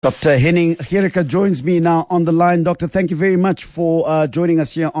Dr. Henning Gericke joins me now on the line. Doctor, thank you very much for joining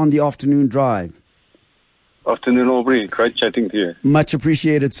us here on the afternoon drive. Afternoon, Aubrey. Great chatting to you. Much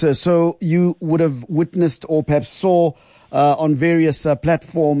appreciated, sir. So you would have witnessed or perhaps saw on various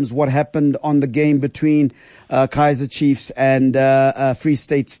platforms what happened on the game between Kaizer Chiefs and Free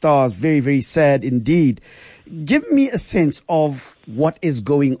State Stars. Very, very sad indeed. Give me a sense of what is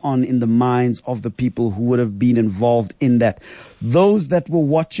going on in the minds of the people who would have been involved in that. Those that were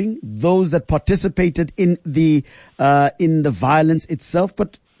watching, those that participated in the violence itself,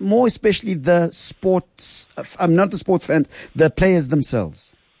 but more especially the sports, I'm not the sports fans, the players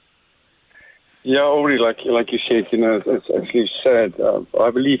themselves. Yeah, Aubrey, like you said, it's actually sad.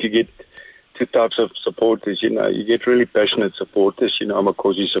 I believe you get two types of supporters. You get really passionate supporters.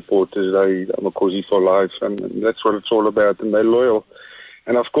 Amakosi supporters, Amakosi for life, and that's what it's all about. And they're loyal.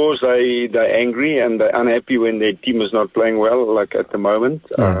 And of course, they're angry and they're unhappy when their team is not playing well, like at the moment.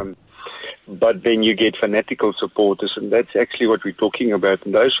 Yeah. But then you get fanatical supporters, and that's actually what we're talking about.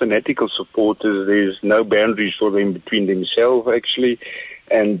 And those fanatical supporters, there's no boundaries for them between themselves, actually,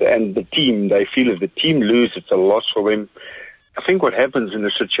 and the team. They feel if the team loses, it's a loss for them. I think what happens in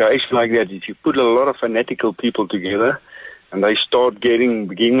a situation like that is you put a lot of fanatical people together, and they start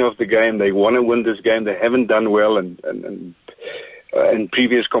beginning of the game, they want to win this game, they haven't done well, and in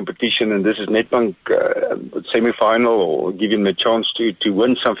previous competition, and this is Nedbank semi-final, or give them a chance to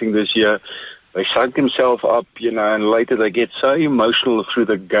win something this year. They psych themselves up, and later they get so emotional through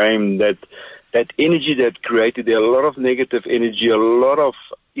the game that energy that created there, a lot of negative energy, a lot of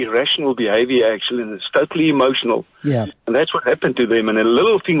irrational behavior actually, and it's totally emotional. Yeah. And that's what happened to them, and a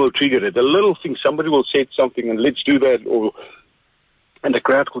little thing will trigger it. A little thing, somebody will say something, and let's do that, and the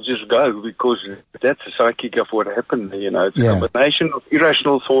crowd will just go, because that's the psychic of what happened. It's a combination of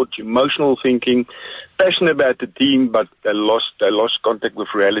irrational thoughts, emotional thinking, passion about the team, but they lost contact with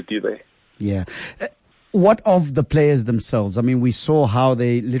reality there. Yeah. What of the players themselves? I mean, we saw how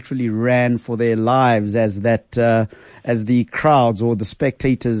they literally ran for their lives as the crowds or the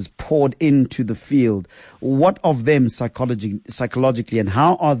spectators poured into the field. What of them psychologically, and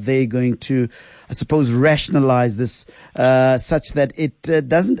how are they going to, I suppose, rationalize this such that it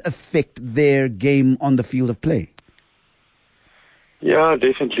doesn't affect their game on the field of play? Yeah,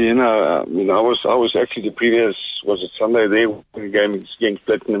 definitely. I was actually the previous, was it Sunday, there in the game against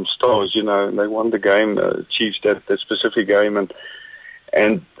Platinum Stars, and they won the game, Chiefs, that specific game,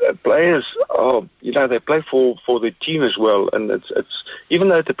 and players they play for the team as well, and it's even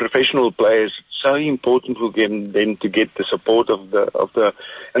though the professional players, it's so important for them to get the support of the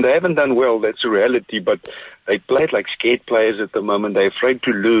and they haven't done well, that's a reality, but they played like scared players at the moment. They're afraid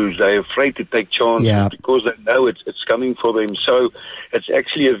to lose, they're afraid to take chances because they know it's coming for them. So it's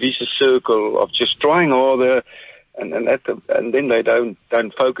actually a vicious circle of just trying harder, and then they don't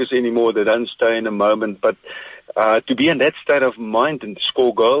focus anymore, they don't stay in a moment. But to be in that state of mind and to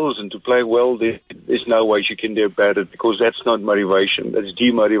score goals and to play well, there's no way you can do about it, because that's not motivation, that's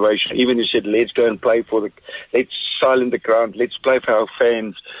demotivation. Even you said, let's go and play let's silence the crowd, let's play for our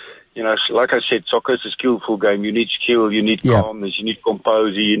fans. Like I said, soccer is a skillful game. You need skill, you need calmness, you need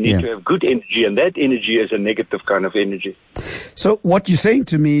composure, you need to have good energy, and that energy is a negative kind of energy. So what you're saying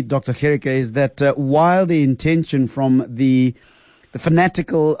to me, Dr. Gericke, is that while the intention from the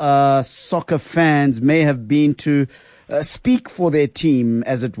fanatical soccer fans may have been to speak for their team,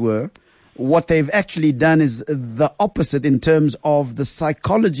 as it were, what they've actually done is the opposite in terms of the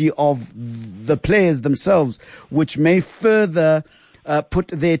psychology of the players themselves, which may further put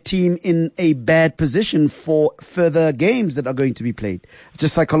their team in a bad position for further games that are going to be played,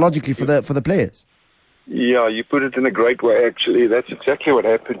 just psychologically for the players. Yeah, you put it in a great way, actually. That's exactly what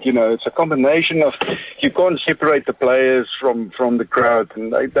happened. It's a combination of, you can't separate the players from the crowd,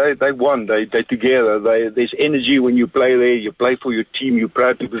 and they won. They're together. There's energy when you play there. You play for your team. You're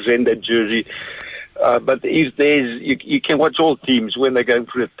proud to present that jersey. But if you can watch all teams when they're going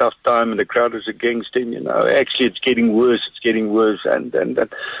through a tough time and the crowd is against them, actually it's getting worse, and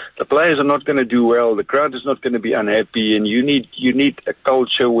the players are not going to do well, the crowd is not going to be unhappy, and you need a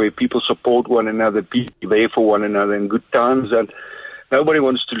culture where people support one another, people are there for one another in good times, and nobody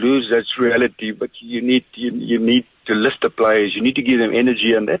wants to lose, that's reality, but you need to lift the players, you need to give them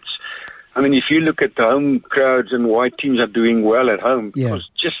energy, and that's, if you look at the home crowds and why teams are doing well at home, because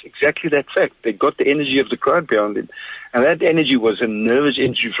just exactly that fact. They got the energy of the crowd behind them. And that energy was a nervous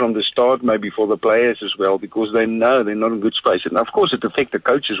energy from the start, maybe for the players as well, because they know they're not in good space. And of course it affects the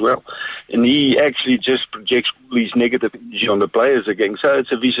coach as well. And he actually just projects all his negative energy on the players again. So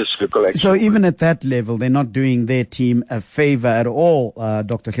it's a vicious circle, actually. So even at that level, they're not doing their team a favor at all,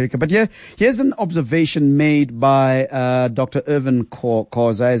 Dr. Gericke. But here's an observation made by Dr. Irvin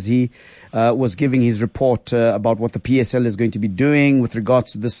Khoza as he was giving his report about what the PSL is going to be doing with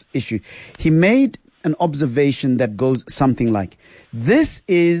regards to this issue. He made an observation that goes something like, this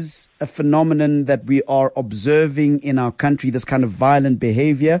is a phenomenon that we are observing in our country, this kind of violent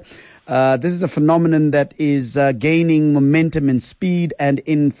behavior. This is a phenomenon that is gaining momentum in speed and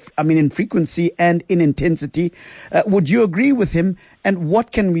in frequency and in intensity. Would you agree with him? And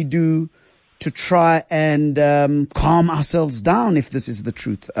what can we do to try and calm ourselves down if this is the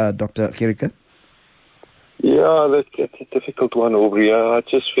truth, Dr. Gericke? Yeah, that's a difficult one, Aubrey. I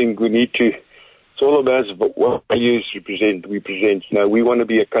just think we need to. It's all about what values we present. You know, we want to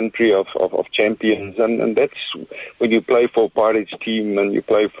be a country of champions, and that's when you play for Pirates team and you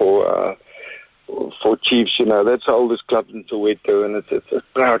play for Chiefs. You know, that's the oldest club in Soweto, and it's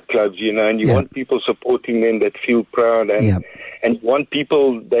proud clubs. You know, and you want people supporting them that feel proud, and you want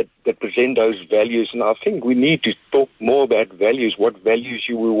people that present those values. And I think we need to talk more about values. What values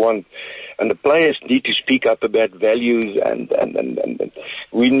you will want. And the players need to speak up about values, and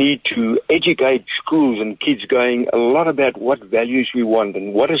we need to educate schools and kids going a lot about what values we want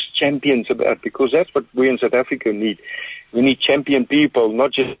and what is champions about, because that's what we in South Africa need. We need champion people,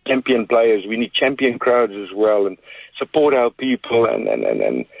 not just champion players. We need champion crowds as well, and support our people,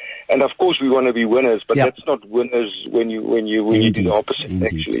 and of course we want to be winners, but that's not winners when you do the opposite.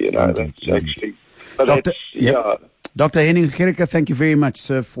 Actually, you know, that's actually. But Doctor, Dr. Henning Gericke, thank you very much,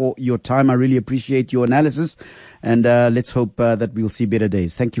 sir, for your time. I really appreciate your analysis, and let's hope that we'll see better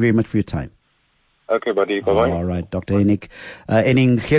days. Thank you very much for your time. Okay, buddy. Bye-bye. All right, Dr. Henning Gericke.